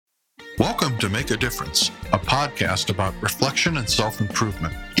Welcome to Make a Difference, a podcast about reflection and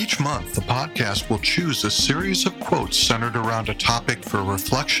self-improvement. Each month, the podcast will choose a series of quotes centered around a topic for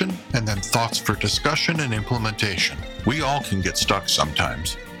reflection and then thoughts for discussion and implementation. We all can get stuck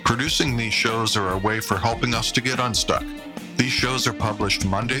sometimes. Producing these shows are a way for helping us to get unstuck. These shows are published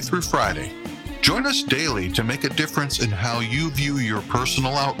Monday through Friday. Join us daily to make a difference in how you view your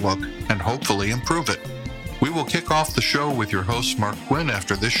personal outlook and hopefully improve it. We will kick off the show with your host, Mark Quinn,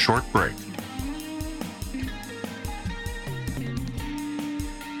 after this short break.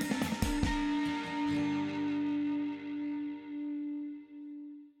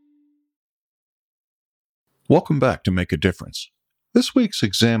 Welcome back to Make a Difference. This week's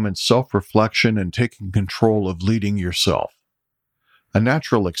examines self-reflection and taking control of leading yourself. A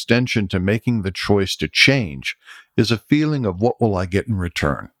natural extension to making the choice to change is a feeling of what will I get in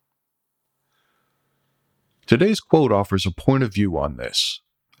return. Today's quote offers a point of view on this,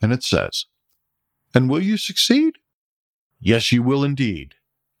 and it says, "And will you succeed? Yes, you will indeed.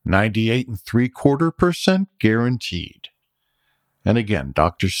 98.75% guaranteed." And again,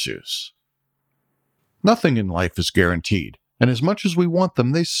 Dr. Seuss. Nothing in life is guaranteed, and as much as we want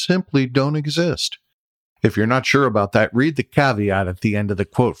them, they simply don't exist. If you're not sure about that, read the caveat at the end of the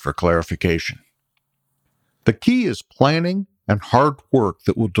quote for clarification. The key is planning and hard work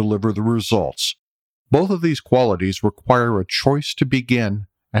that will deliver the results. Both of these qualities require a choice to begin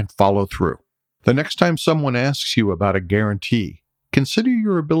and follow through. The next time someone asks you about a guarantee, consider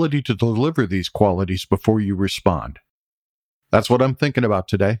your ability to deliver these qualities before you respond. That's what I'm thinking about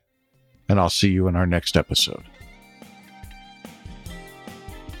today, and I'll see you in our next episode.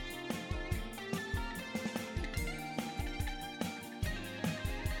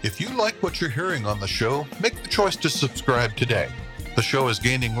 If you like what you're hearing on the show, make the choice to subscribe today. The show is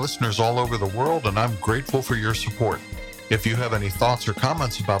gaining listeners all over the world, and I'm grateful for your support. If you have any thoughts or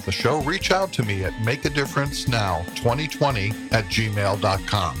comments about the show, reach out to me at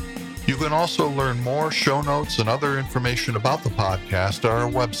makeadifferencenow2020@gmail.com. You can also learn more show notes and other information about the podcast at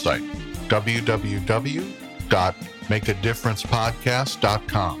our website,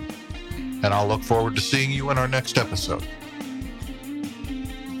 www.makeadifferencepodcast.com. And I'll look forward to seeing you in our next episode.